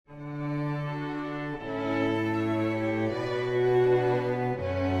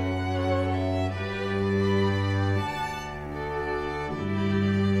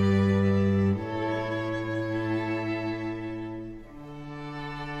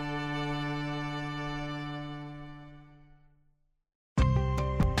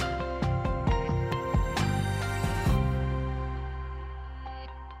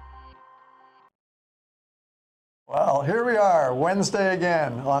Well, here we are, Wednesday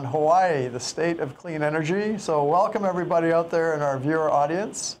again on Hawaii, the state of clean energy. So welcome everybody out there in our viewer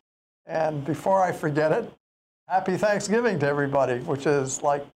audience. And before I forget it, happy Thanksgiving to everybody, which is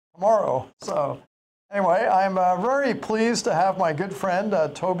like tomorrow. So anyway, I'm very pleased to have my good friend,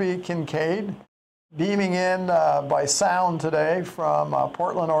 Toby Kincaid, beaming in by sound today from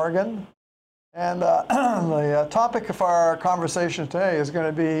Portland, Oregon. And the topic of our conversation today is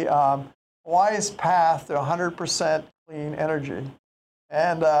going to be Hawaii's path to 100% clean energy.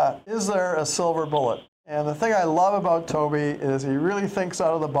 And is there a silver bullet? And the thing I love about Toby is he really thinks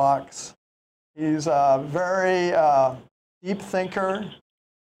out of the box. He's a very deep thinker,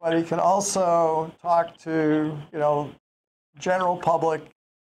 but he can also talk to, general public,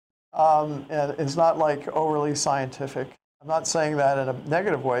 and is not like overly scientific. I'm not saying that in a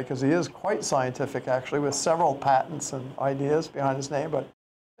negative way, because he is quite scientific, actually, with several patents and ideas behind his name. But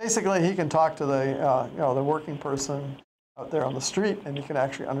basically, he can talk to the, the working person out there on the street, and you can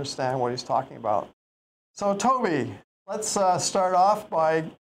actually understand what he's talking about. So, Toby, let's start off by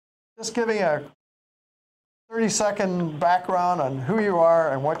just giving a 30-second background on who you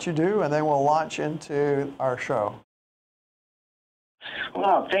are and what you do, and then we'll launch into our show.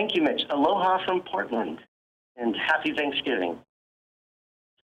 Well, thank you, Mitch. Aloha from Portland, and happy Thanksgiving.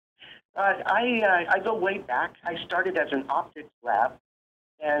 I go way back. I started as an optics lab,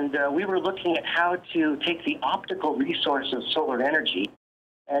 and we were looking at how to take the optical resource of solar energy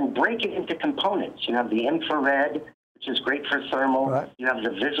and break it into components. You have the infrared, which is great for thermal. Right. You have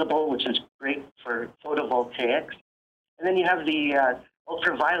the visible, which is great for photovoltaics. And then you have the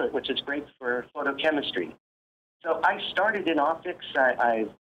ultraviolet, which is great for photochemistry. So I started in optics. I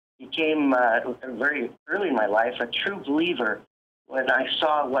became, very early in my life, a true believer when I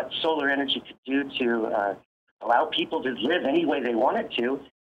saw what solar energy could do to allow people to live any way they wanted to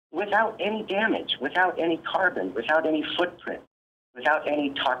without any damage, without any carbon, without any footprint, without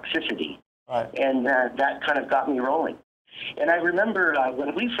any toxicity. Right. And that kind of got me rolling. And I remember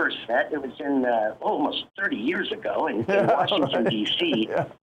when we first met, it was in almost 30 years ago in Washington, D.C. Yeah.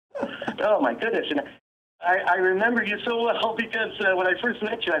 Oh, my goodness. And I remember you so well because when I first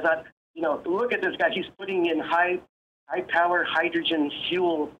met you, I thought, look at this guy. He's putting in high-power hydrogen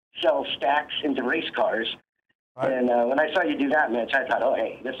fuel cell stacks into race cars. Right. And when I saw you do that, Mitch, I thought, oh,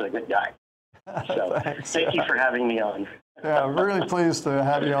 hey, this is a good guy. So thank you for having me on. Yeah, I'm really pleased to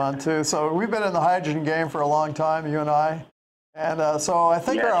have you on, too. So we've been in the hydrogen game for a long time, you and I. And so I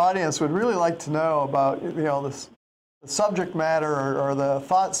think our audience would really like to know about, the subject matter or the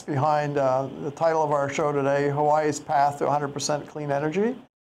thoughts behind the title of our show today, Hawaii's Path to 100% Clean Energy.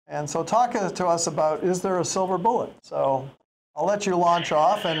 And so talk to us about, is there a silver bullet? So I'll let you launch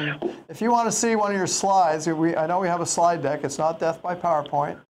off. And if you want to see one of your slides, I know we have a slide deck. It's not death by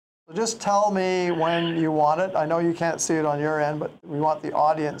PowerPoint. So just tell me when you want it. I know you can't see it on your end, but we want the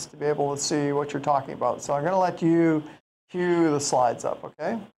audience to be able to see what you're talking about. So I'm going to let you cue the slides up,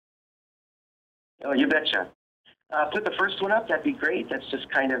 okay? Oh, you betcha. Put the first one up. That'd be great. That's just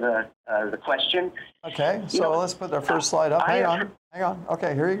kind of the question. Okay, so let's put our first slide up. Hang on.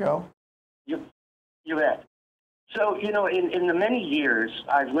 Okay, here you go. You bet. So, in the many years,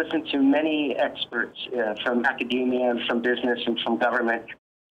 I've listened to many experts from academia and from business and from government.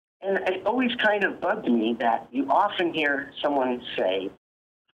 And it always kind of bugged me that you often hear someone say,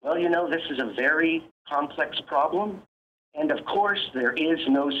 well, this is a very complex problem. And of course, there is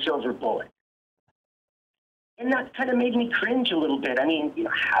no silver bullet. And that kind of made me cringe a little bit. I mean,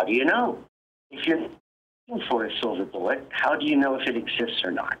 how do you know? If you're looking for a silver bullet, how do you know if it exists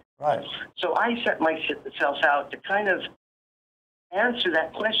or not? Right. So I set myself out to kind of answer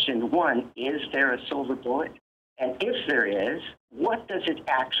that question. One, is there a silver bullet? And if there is, what does it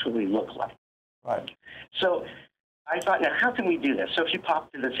actually look like? Right. So I thought, now, how can we do this? So if you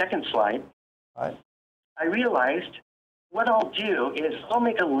pop to the second slide, right. I realized what I'll do is I'll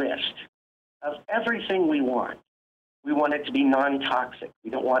make a list of everything we want. We want it to be non-toxic. We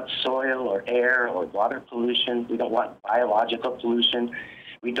don't want soil or air or water pollution. We don't want biological pollution.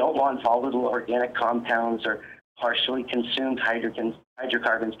 We don't want volatile organic compounds or partially consumed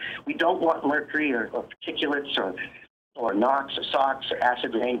hydrocarbons. We don't want mercury or particulates or NOx or SOx or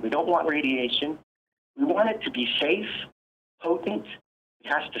acid rain. We don't want radiation. We want it to be safe, potent. It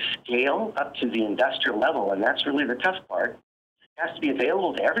has to scale up to the industrial level, and that's really the tough part. It has to be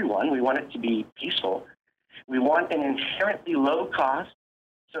available to everyone. We want it to be peaceful. We want an inherently low cost,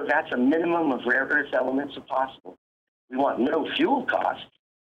 so that's a minimum of rare earth elements if possible. We want no fuel cost,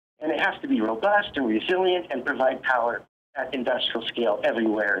 and it has to be robust and resilient and provide power at industrial scale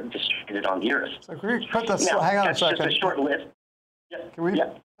everywhere and distributed on the earth. So can we put this, hang on a second. That's just a short list. Can we?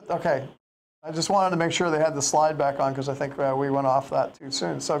 Okay. I just wanted to make sure they had the slide back on because I think we went off that too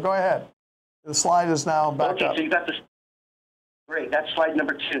soon. So go ahead. The slide is now back okay, up. so you got this. Great. That's slide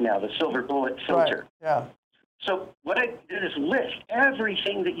number 2 now, the silver bullet filter. Right. Yeah. So what I did is list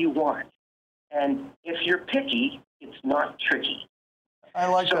everything that you want. And if you're picky, it's not tricky. I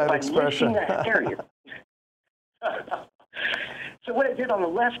like so that by expression. Listing that area, so what I did on the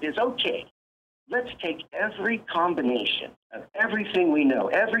left is, okay, let's take every combination of everything we know,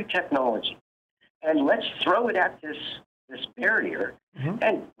 every technology, and let's throw it at this barrier,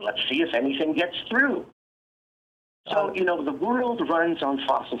 and let's see if anything gets through. So, you know, the world runs on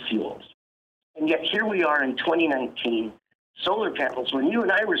fossil fuels. And yet here we are in 2019, solar panels. When you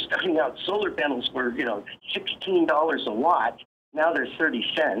and I were starting out, solar panels were, you know, $16 a watt. Now they're 30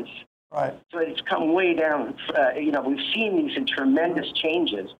 cents. Right. So it's come way down. You know, we've seen these in tremendous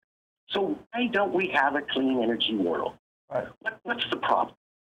changes. So why don't we have a clean energy world? Right. What's the problem?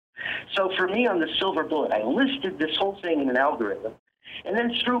 So for me on the silver bullet, I listed this whole thing in an algorithm and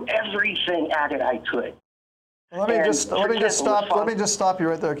then threw everything at it I could. Let me just stop you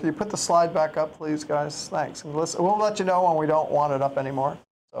right there. Can you put the slide back up, please, guys? Thanks. And we'll let you know when we don't want it up anymore.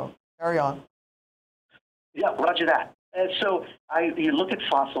 So carry on. Yeah, roger that. And so you look at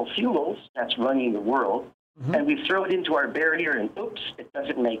fossil fuels, that's running the world, and we throw it into our barrier, and oops, it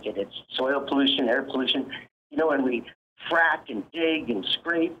doesn't make it. It's soil pollution, air pollution. You know, and we frack and dig and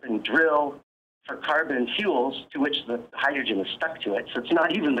scrape and drill for carbon fuels to which the hydrogen is stuck to it. So it's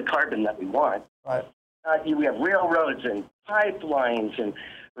not even the carbon that we want. Right. We have railroads and pipelines and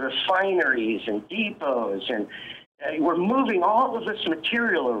refineries and depots, and we're moving all of this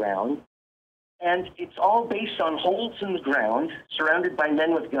material around, and it's all based on holes in the ground surrounded by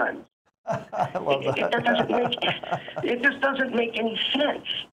men with guns. I love that. It just doesn't make any sense.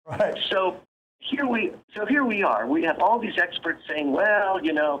 Right. So here we are. We have all these experts saying, well,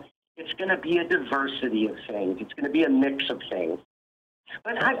 you know, it's going to be a diversity of things. It's going to be a mix of things.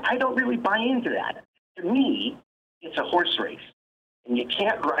 But I don't really buy into that. To me, it's a horse race. And you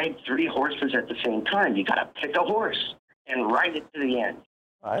can't ride 3 horses at the same time. You got to pick a horse and ride it to the end.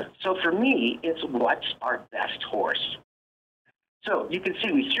 Right. So for me, it's what's our best horse. So you can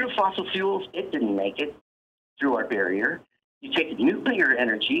see we threw fossil fuels. It didn't make it through our barrier. You take nuclear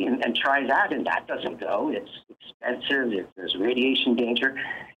energy and try that, and that doesn't go. It's expensive. There's radiation danger.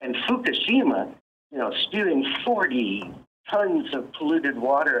 And Fukushima, you know, spewing 40 tons of polluted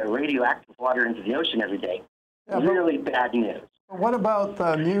water, radioactive water into the ocean every day. Yeah, really bad news. What about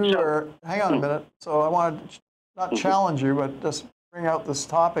the newer, hang on a minute. So I want to not challenge you, but just bring out this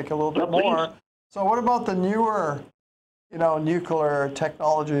topic a little bit more. Please. So what about the newer, you know, nuclear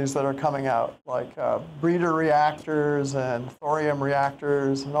technologies that are coming out, like breeder reactors and thorium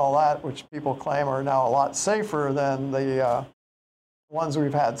reactors and all that, which people claim are now a lot safer than the ones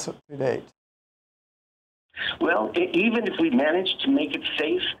we've had to date? Well, even if we manage to make it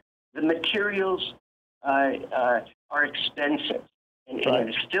safe, the materials are expensive, and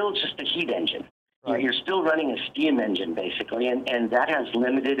it's still just a heat engine. Right. You're still running a steam engine, basically, and that has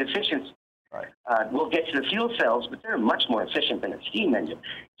limited efficiency. Right. We'll get to the fuel cells, but they're much more efficient than a steam engine.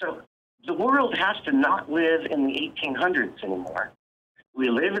 So the world has to not live in the 1800s anymore. We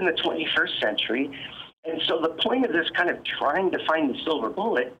live in the 21st century, and so the point of this kind of trying to find the silver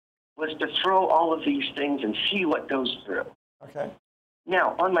bullet was to throw all of these things and see what goes through. Okay.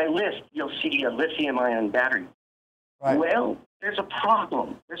 Now, on my list, you'll see a lithium-ion battery. Right. Well, there's a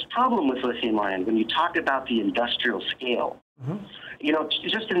problem. There's a problem with lithium-ion when you talk about the industrial scale. You know,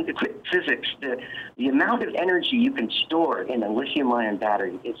 just in the quick physics, the amount of energy you can store in a lithium-ion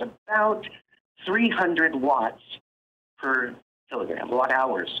battery is about 300 watts per kilogram,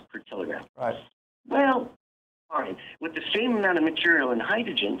 watt-hours per kilogram. Right. Well, fine. With the same amount of material in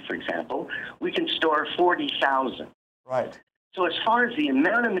hydrogen, for example, we can store 40,000. Right. So as far as the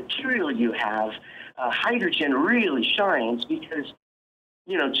amount of material you have, hydrogen really shines because,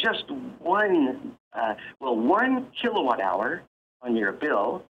 you know, just one kilowatt hour on your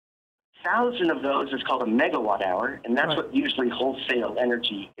bill, 1,000 of those is called a megawatt hour, and that's what usually wholesale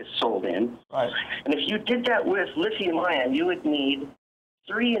energy is sold in. Right. And if you did that with lithium ion, you would need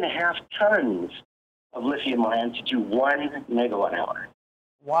 3.5 tons of lithium ion to do 1 megawatt hour.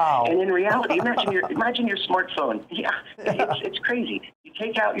 Wow. And in reality, imagine your smartphone. Yeah, it's crazy. You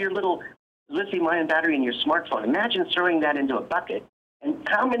take out your little lithium-ion battery in your smartphone. Imagine throwing that into a bucket. And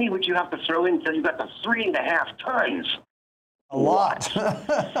how many would you have to throw in until you got the 3.5 tons? A lot.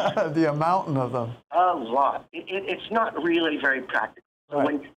 The mountain of them. A lot. It's not really very practical.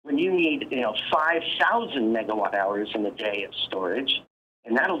 So when you need 5,000 megawatt hours in a day of storage,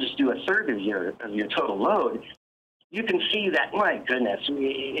 and that'll just do a third of your total load, you can see that, my goodness,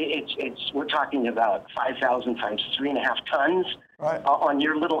 we're talking about 5,000 times 3.5 tons on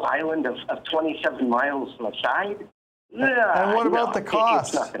your little island of 27 miles aside. And what about the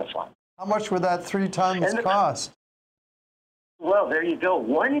cost? It's not going to fly. How much would that 3 tons cost? Well, there you go.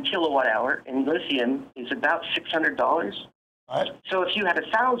 1 kilowatt hour in lithium is about $600. Right. So if you had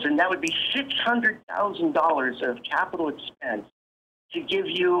 1,000, that would be $600,000 of capital expense to give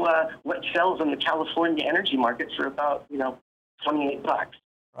you what sells on the California energy market for about, $28.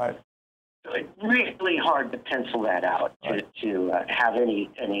 Right. So it's really hard to pencil that out to have any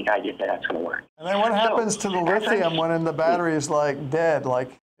idea that that's going to work. And then what happens to the lithium when the battery is like dead,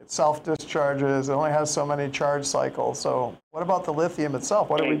 like it self-discharges, it only has so many charge cycles. So what about the lithium itself?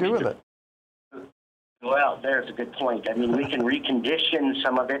 What do we do with it? Well, there's a good point. I mean, we can recondition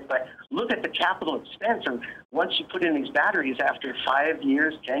some of it, but look at the capital expense. And once you put in these batteries after 5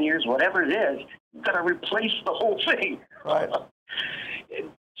 years, 10 years, whatever it is, you've got to replace the whole thing. Right. It's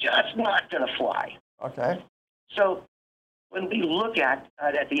just not going to fly. Okay. So when we look at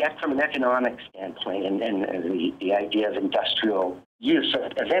from an economic standpoint and the idea of industrial use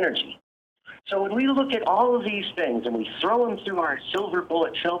of energy, so when we look at all of these things and we throw them through our silver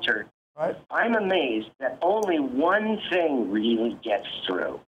bullet filter, right, I'm amazed that only one thing really gets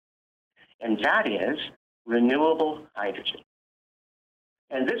through, and that is renewable hydrogen.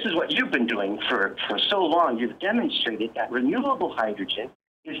 And this is what you've been doing for so long. You've demonstrated that renewable hydrogen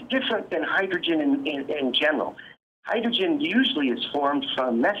is different than hydrogen in general. Hydrogen usually is formed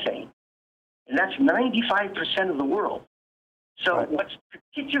from methane, and that's 95% of the world. So what's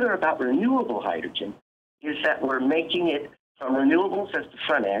particular about renewable hydrogen is that we're making it from renewables as the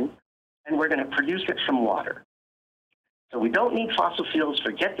front end, and we're going to produce it from water. So we don't need fossil fuels,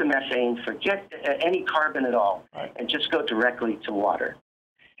 forget the methane, forget any carbon at all, and just go directly to water.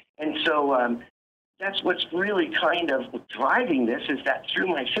 And so that's what's really kind of driving this, is that through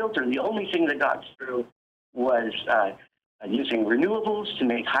my filter, the only thing that got through was using renewables to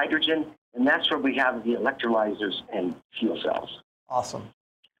make hydrogen, and that's where we have the electrolyzers and fuel cells. Awesome.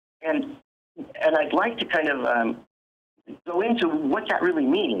 And I'd like to kind of go into what that really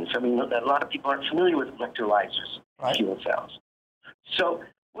means. I mean, a lot of people aren't familiar with electrolyzers, fuel cells. So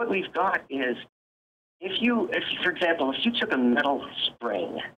what we've got is, for example, if you took a metal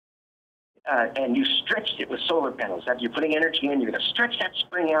spring and you stretched it with solar panels, that you're putting energy in, you're going to stretch that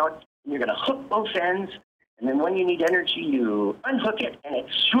spring out, and you're going to hook both ends, and then when you need energy, you unhook it, and it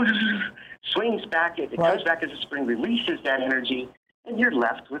swings back. It comes back as a spring, releases that energy, and you're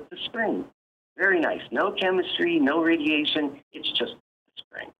left with the spring. Very nice. No chemistry, no radiation. It's just a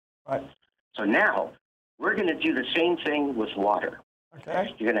spring. Right. So now we're going to do the same thing with water.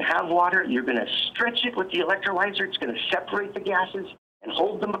 Okay. You're going to have water. You're going to stretch it with the electrolyzer. It's going to separate the gases and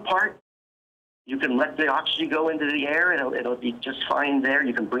hold them apart. You can let the oxygen go into the air. It'll be just fine there.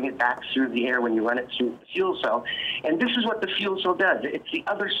 You can bring it back through the air when you run it through the fuel cell. And this is what the fuel cell does. It's the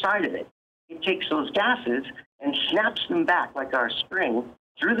other side of it. It takes those gases and snaps them back like our spring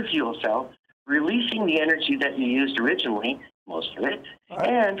through the fuel cell, releasing the energy that you used originally, most of it,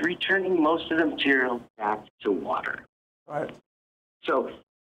 and returning most of the material back to water. Right. So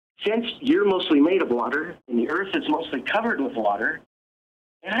since you're mostly made of water and the Earth is mostly covered with water,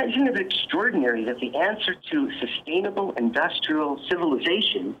 isn't it extraordinary that the answer to sustainable industrial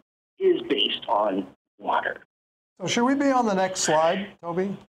civilization is based on water? So should we be on the next slide,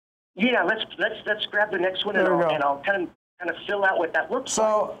 Toby? Yeah, let's grab the next one, and I'll kind of fill out what that looks like.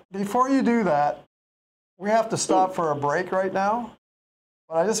 So before you do that, we have to stop for a break right now.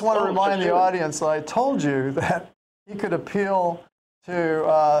 But I just want to remind the audience that I told you that he could appeal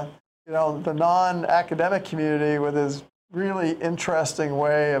to the non-academic community with his really interesting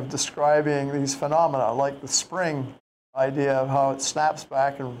way of describing these phenomena, like the spring idea of how it snaps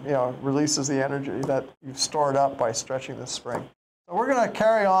back and releases the energy that you've stored up by stretching the spring. So we're going to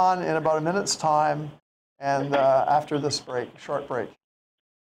carry on in about a minute's time, and after this short break.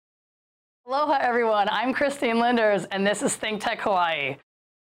 Aloha, everyone. I'm Christine Linders, and this is Think Tech Hawaii.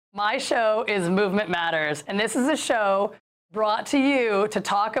 My show is Movement Matters, and this is a show brought to you to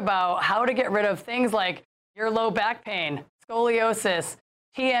talk about how to get rid of things like your low back pain, scoliosis,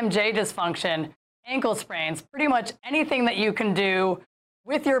 TMJ dysfunction, ankle sprains, pretty much anything that you can do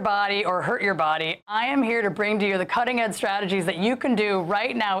with your body or hurt your body. I am here to bring to you the cutting-edge strategies that you can do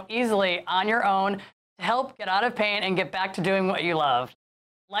right now easily on your own to help get out of pain and get back to doing what you love.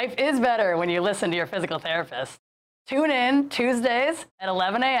 Life is better when you listen to your physical therapist. Tune in Tuesdays at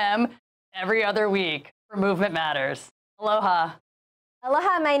 11 a.m. every other week for Movement Matters. Aloha.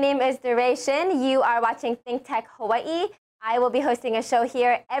 Aloha, my name is Duration. You are watching Think Tech Hawaii. I will be hosting a show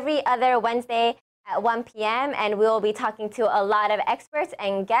here every other Wednesday at 1 p.m. and we will be talking to a lot of experts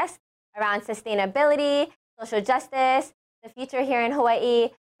and guests around sustainability, social justice, the future here in Hawaii,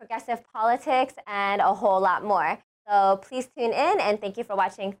 progressive politics, and a whole lot more. So please tune in, and thank you for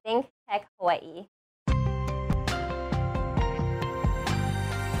watching Think Tech Hawaii.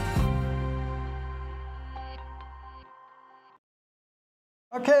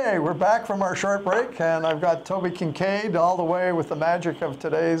 Okay, we're back from our short break, and I've got Toby Kincaid all the way with the magic of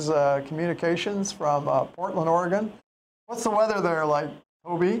today's communications from Portland, Oregon. What's the weather there like,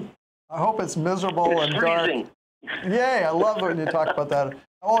 Toby? I hope it's miserable and freezing. Dark. Yay, I love when you talk about that.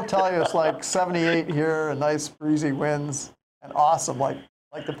 I won't tell you it's like 78 here and nice breezy winds and awesome, like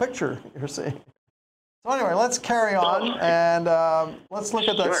the picture you're seeing. So anyway, let's carry on, and let's look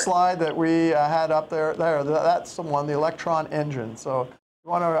at that slide that we had up there. That's the one, the Electron engine. So you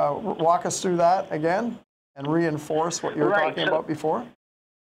want to walk us through that again and reinforce what you were talking about before?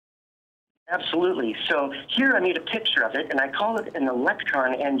 Absolutely. So here I made a picture of it, and I call it an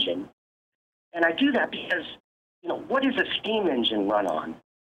electron engine. And I do that because, you know, what does a steam engine run on?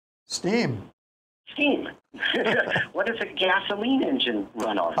 Steam. Steam. What does a gasoline engine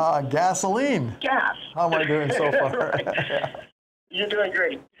run on? Gasoline. Gas. How am I doing so far? Right. Yeah. You're doing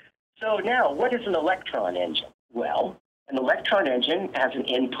great. So now, what is an electron engine? Well, an electron engine has an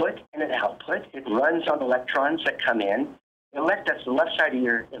input and an output. It runs on electrons that come in. That's the left side of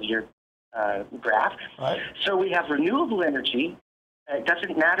your graph. Right. So we have renewable energy. It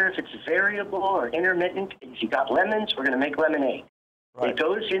doesn't matter if it's variable or intermittent. If you got lemons, we're going to make lemonade. Right. It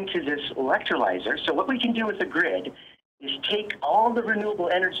goes into this electrolyzer. So what we can do with the grid is take all the renewable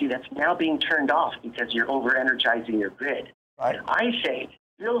energy that's now being turned off because you're over-energizing your grid. Right. I say,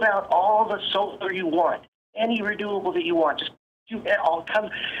 build out all the solar you want, any renewable that you want. Just do it all.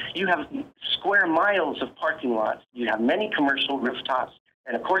 You have square miles of parking lots. You have many commercial rooftops,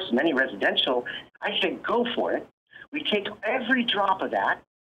 and of course, many residential. I say, go for it. We take every drop of that,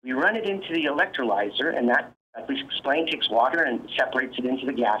 we run it into the electrolyzer, and that, like we explained, takes water and separates it into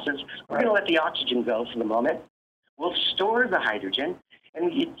the gases. We're going to let the oxygen go for the moment. We'll store the hydrogen, and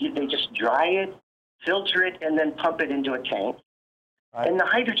they just dry it, filter it, and then pump it into a tank. Right. And the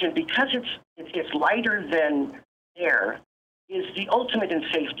hydrogen, because it's lighter than air, is the ultimate in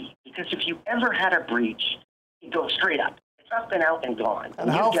safety. Because if you ever had a breach, it goes straight up. It's up and out and gone. And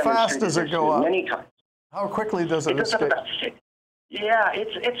how fast does it go up? Many times. How quickly does it escape? It goes up about 6. Yeah,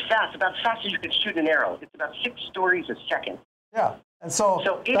 it's fast. About as fast as you could shoot an arrow. It's about 6 stories a second. Yeah, and so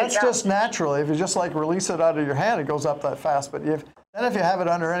that's just naturally. If you just like release it out of your hand, it goes up that fast. But if you have it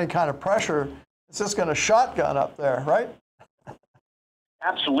under any kind of pressure, it's just going to shotgun up there, right?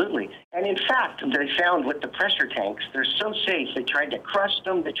 Absolutely. And in fact, they found with the pressure tanks, they're so safe. They tried to crush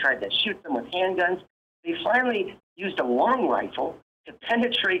them. They tried to shoot them with handguns. They finally used a long rifle to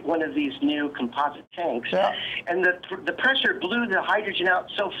penetrate one of these new composite tanks. Yeah. And the pressure blew the hydrogen out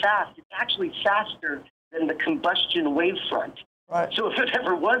so fast, it's actually faster than the combustion wavefront. Right. So if it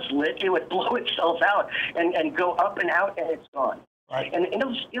ever was lit, it would blow itself out and go up and out, and it's gone. Right. And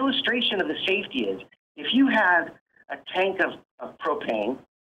an illustration of the safety is, if you had a tank of propane,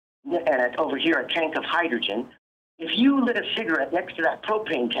 and over here a tank of hydrogen, if you lit a cigarette next to that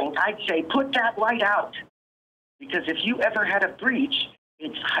propane tank, I'd say, put that light out. Because if you ever had a breach,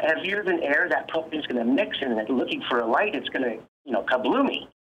 it's heavier than air. That propane is going to mix, and looking for a light, it's going to, kabloomy.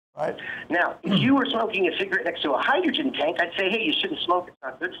 Right. Now, if you were smoking a cigarette next to a hydrogen tank, I'd say, hey, you shouldn't smoke. It's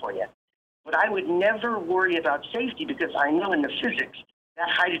not good for you. But I would never worry about safety because I know in the physics that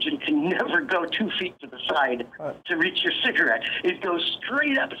hydrogen can never go 2 feet to the side to reach your cigarette. It goes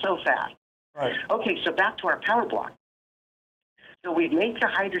straight up so fast. Right. Okay, so back to our power block. So we make the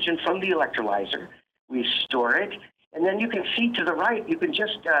hydrogen from the electrolyzer. We store it, and then you can see to the right, you can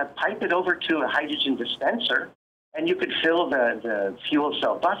just pipe it over to a hydrogen dispenser, and you could fill the fuel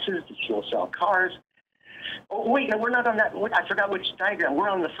cell buses, the fuel cell cars. Oh, wait, no, we're not on that. I forgot which diagram. We're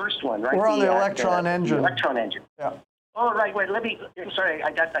on the first one, right? We're on the electron engine. The electron engine. Yeah. Oh, right, wait, sorry,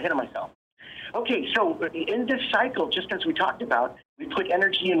 I got ahead of myself. Okay, so in this cycle, just as we talked about, we put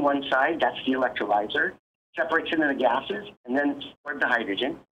energy in one side, that's the electrolyzer, separates into the gases, and then store the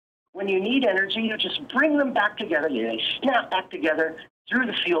hydrogen. When you need energy, you just bring them back together. They snap back together through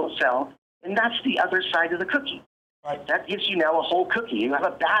the fuel cell, and that's the other side of the cookie. Right. That gives you now a whole cookie. You have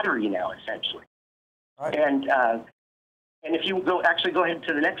a battery now, essentially. Right. And if you go ahead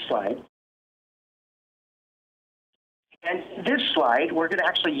to the next slide. And this slide, we're going to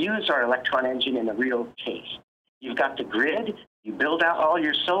actually use our electron engine in a real case. You've got the grid. You build out all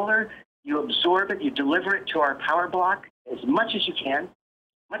your solar. You absorb it. You deliver it to our power block as much as you can.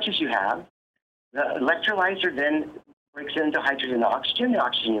 Much as you have. The electrolyzer then breaks into hydrogen and oxygen. The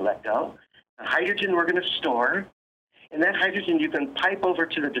oxygen you let go. The hydrogen we're going to store, and that hydrogen you can pipe over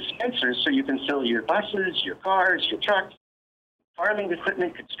to the dispensers so you can fill your buses, your cars, your trucks, farming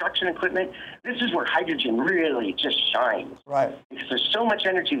equipment, construction equipment. This is where hydrogen really just shines. Right. Because there's so much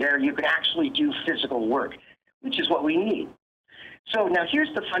energy there, you can actually do physical work, which is what we need. So now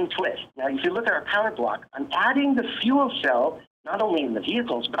here's the fun twist. Now, if you look at our power block, I'm adding the fuel cell, not only in the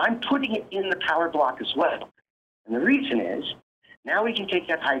vehicles, but I'm putting it in the power block as well. And the reason is, now we can take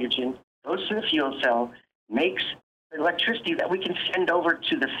that hydrogen, goes to the fuel cell, makes electricity that we can send over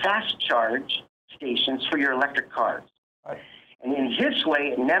to the fast charge stations for your electric cars. Right. And in this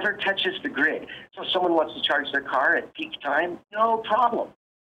way, it never touches the grid. So if someone wants to charge their car at peak time, no problem.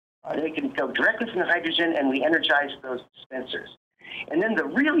 They can go directly from the hydrogen, and we energize those dispensers. And then the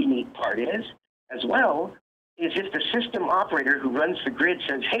really neat part is, as well, is if the system operator who runs the grid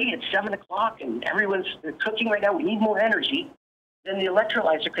says, hey, it's 7 o'clock and everyone's cooking right now, we need more energy, then the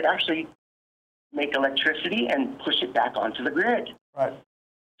electrolyzer could actually make electricity and push it back onto the grid. Right.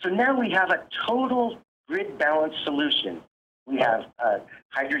 So now we have a total grid balance solution. We have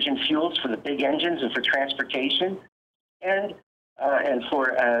hydrogen fuels for the big engines and for transportation, and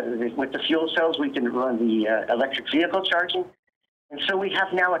for with the fuel cells we can run the electric vehicle charging. And so we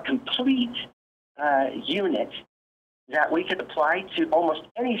have now a complete unit that we could apply to almost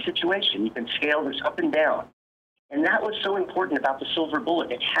any situation. You can scale this up and down. And that was so important about the Silver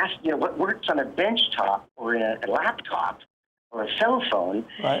Bullet. It has, what works on a bench top or in a laptop or a cell phone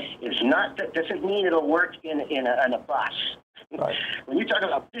is not, that doesn't mean it'll work in a bus. Right. When you talk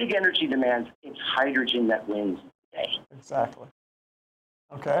about big energy demands, it's hydrogen that wins today. Exactly.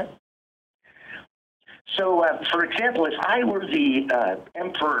 Okay. So, for example, if I were the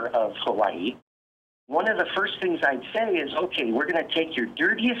emperor of Hawaii, one of the first things I'd say is, okay, we're going to take your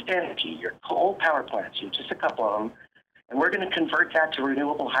dirtiest energy, your coal power plants, just a couple of them, and we're going to convert that to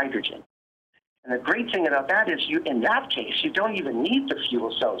renewable hydrogen. And the great thing about that is, in that case, you don't even need the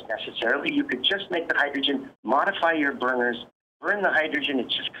fuel cells necessarily. You could just make the hydrogen, modify your burners, burn the hydrogen, it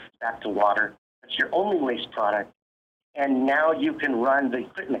just goes back to water. That's your only waste product. And now you can run the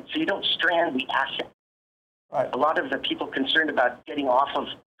equipment, so you don't strand the asset. Right. A lot of the people concerned about getting off of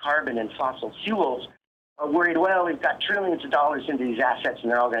carbon and fossil fuels are worried, well, we've got trillions of dollars into these assets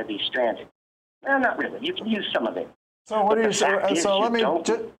and they're all going to be stranded. Well, not really. You can use some of it. So what do you say? So let me,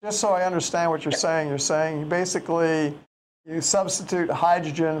 just so I understand what you're saying, you're saying basically you substitute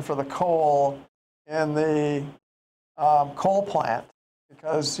hydrogen for the coal in the coal plant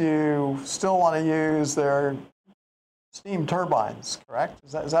because you still want to use their steam turbines, correct?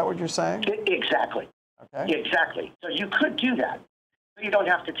 Is that what you're saying? Exactly. Okay. Exactly. So you could do that, but you don't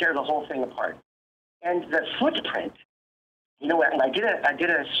have to tear the whole thing apart. And the footprint, and I did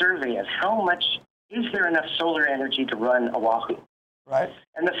a survey of how much is there enough solar energy to run Oahu. Right.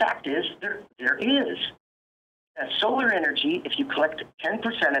 And the fact is, there is. Solar energy, if you collect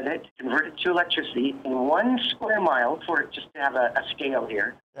 10% of it, convert it to electricity in 1 square mile, for just to have a scale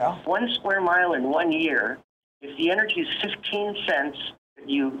here, 1 square mile in 1 year, if the energy is 15 cents that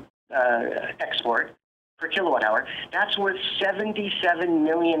you export per kilowatt hour, that's worth $77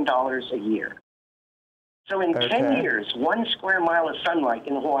 million a year. So in 10 years, 1 square mile of sunlight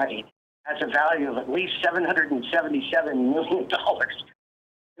in Hawaii has a value of at least $777 million.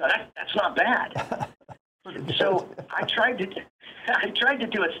 That's not bad. So I tried to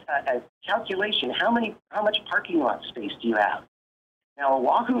do a calculation. How much parking lot space do you have? Now,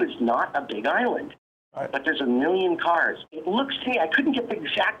 Oahu is not a big island, but there's 1 million cars. It looks to me, I couldn't get the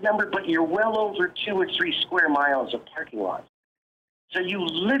exact number, but you're well over 2 or 3 square miles of parking lots. So you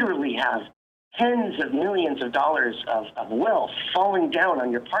literally have tens of millions of dollars of wealth falling down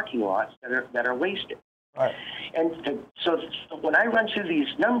on your parking lots that are wasted. Right. And so when I run through these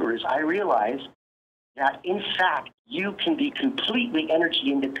numbers, I realize that, in fact, you can be completely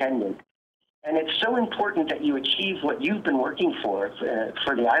energy independent. And it's so important that you achieve what you've been working for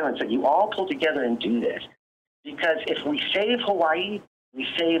the islands, that you all pull together and do this. Because if we save Hawaii, we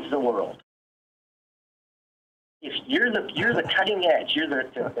save the world. If you're the cutting edge, you're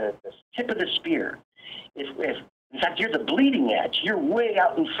the tip of the spear. If in fact you're the bleeding edge, you're way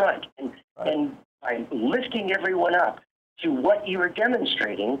out in front. And by lifting everyone up to what you are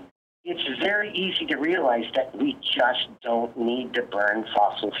demonstrating, it's very easy to realize that we just don't need to burn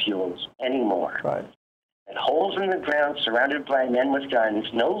fossil fuels anymore. Right. And holes in the ground surrounded by men with guns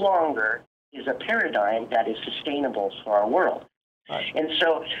no longer is a paradigm that is sustainable for our world. Right. And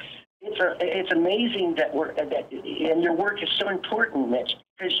so it's amazing that and your work is so important, Mitch,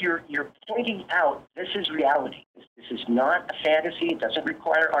 because you're pointing out this is reality. This is not a fantasy. It doesn't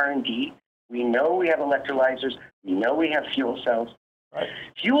require R&D. We know we have electrolyzers. We know we have fuel cells. Right.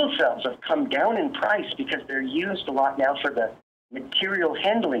 Fuel cells have come down in price because they're used a lot now for the material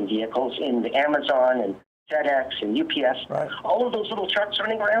handling vehicles in the Amazon and FedEx and UPS. Right. All of those little trucks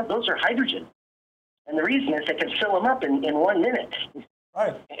running around, those are hydrogen. And the reason is they can fill them up in 1 minute.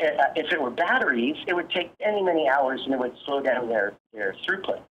 Right. If it were batteries, it would take many, many hours, and it would slow down their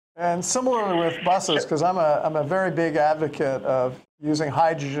throughput. And similarly with buses, because I'm a very big advocate of using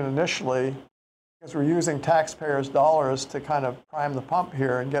hydrogen initially, because we're using taxpayers' dollars to kind of prime the pump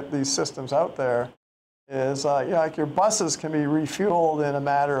here and get these systems out there, is like your buses can be refueled in a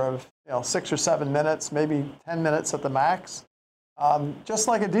matter of 6 or 7 minutes, maybe 10 minutes at the max, just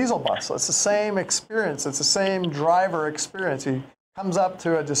like a diesel bus. So it's the same experience. It's the same driver experience. He comes up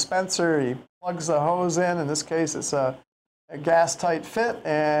to a dispenser, he plugs the hose in this case it's a gas-tight fit,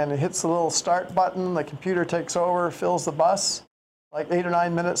 and it hits the little start button, the computer takes over, fills the bus, like 8 or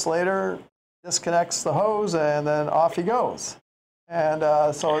 9 minutes later, disconnects the hose, and then off he goes. And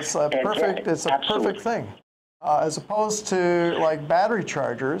so it's a perfect thing. As opposed to like battery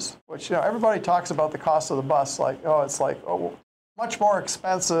chargers, which everybody talks about the cost of the bus, like much more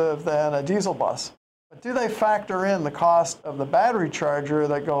expensive than a diesel bus. But do they factor in the cost of the battery charger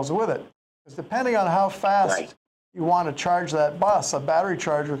that goes with it? Because depending on how fast you want to charge that bus, a battery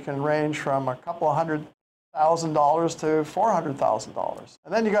charger can range from a couple of $100,000 to $400,000,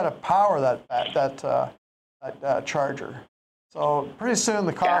 and then you got to power that charger. So pretty soon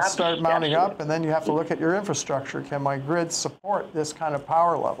the costs start mounting up, and then you have to look at your infrastructure. Can my grid support this kind of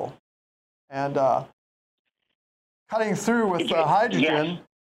power level? And cutting through with hydrogen,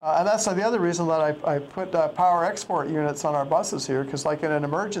 and that's the other reason that I put power export units on our buses here, because like in an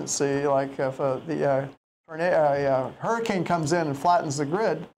emergency, like if a hurricane comes in and flattens the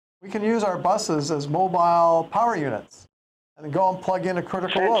grid, we can use our buses as mobile power units and then go and plug into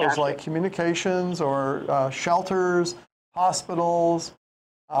critical loads like communications or shelters, hospitals,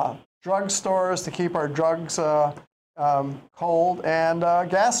 drugstores to keep our drugs cold, and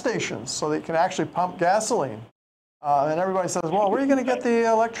gas stations so that you can actually pump gasoline. And everybody says, well, where are you going to get the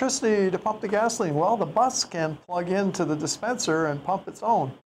electricity to pump the gasoline? Well, the bus can plug into the dispenser and pump its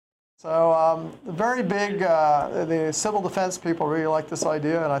own. So very big, the civil defense people really like this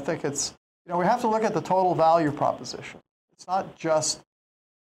idea, and I think it's, we have to look at the total value proposition. It's not just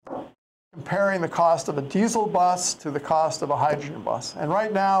comparing the cost of a diesel bus to the cost of a hydrogen bus. And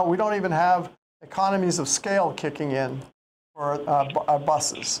right now, we don't even have economies of scale kicking in for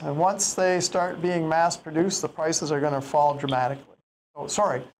buses. And once they start being mass produced, the prices are going to fall dramatically. Oh,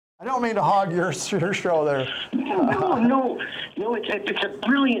 sorry. I don't mean to hog your show there. No, it's a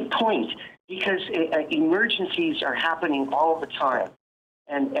brilliant point, because emergencies are happening all the time.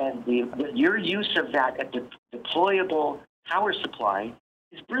 And your use of that deployable power supply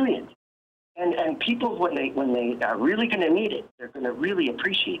is brilliant. And people, when they are really going to need it, they're going to really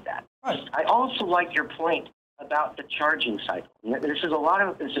appreciate that. Right. I also like your point about the charging cycle. This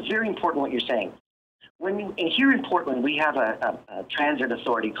is very important what you're saying. Here in Portland, we have a transit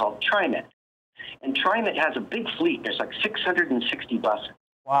authority called TriMet. And TriMet has a big fleet. There's like 660 buses.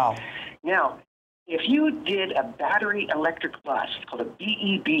 Wow. Now, if you did a battery electric bus called a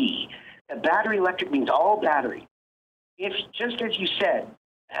BEB, a battery electric means all battery. If, just as you said,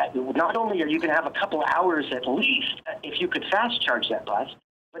 not only are you going to have a couple hours at least if you could fast charge that bus,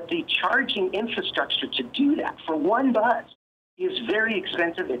 but the charging infrastructure to do that for one bus is very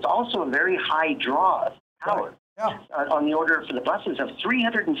expensive. It's also a very high draw of power, on the order for the buses of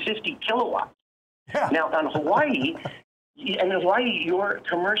 350 kilowatts. Yeah. Now, on Hawaii, your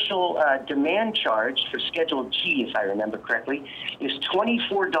commercial demand charge for Schedule G, if I remember correctly, is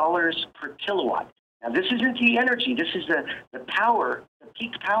 $24 per kilowatt. Now, this isn't the energy. This is the power, the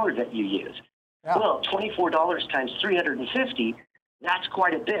peak power that you use. Yeah. Well, $24 times 350, that's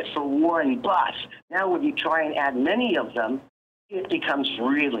quite a bit for one bus. Now, when you try and add many of them, it becomes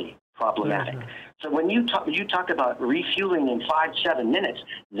really problematic. Mm-hmm. So when you talk about refueling in 5-7 minutes,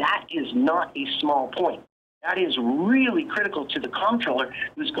 that is not a small point. That is really critical to the comptroller,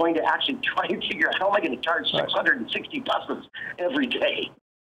 who's going to actually try and figure out how am I going to charge 660 buses every day.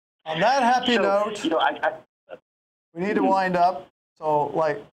 On that happy note, we need to wind up. So,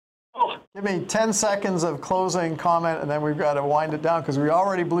 give me 10 seconds of closing comment, and then we've got to wind it down because we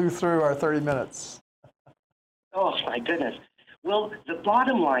already blew through our 30 minutes. Oh, my goodness. Well, the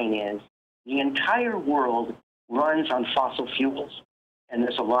bottom line is the entire world runs on fossil fuels. And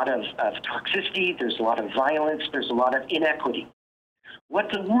there's a lot of toxicity, there's a lot of violence, there's a lot of inequity.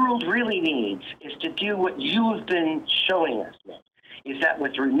 What the world really needs is to do what you have been showing us, Nick, is that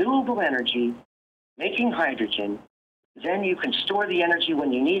with renewable energy, making hydrogen, then you can store the energy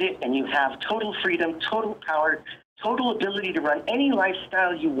when you need it, and you have total freedom, total power, total ability to run any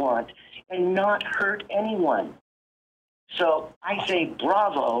lifestyle you want and not hurt anyone. So I say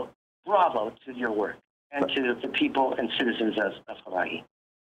bravo, bravo to your work and to the people and citizens of Hawaii.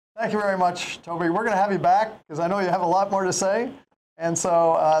 Thank you very much, Toby. We're going to have you back because I know you have a lot more to say. And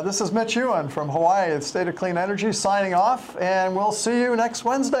so this is Mitch Ewan from Hawaii, the State of Clean Energy, signing off. And we'll see you next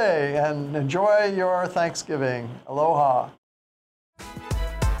Wednesday. And enjoy your Thanksgiving. Aloha.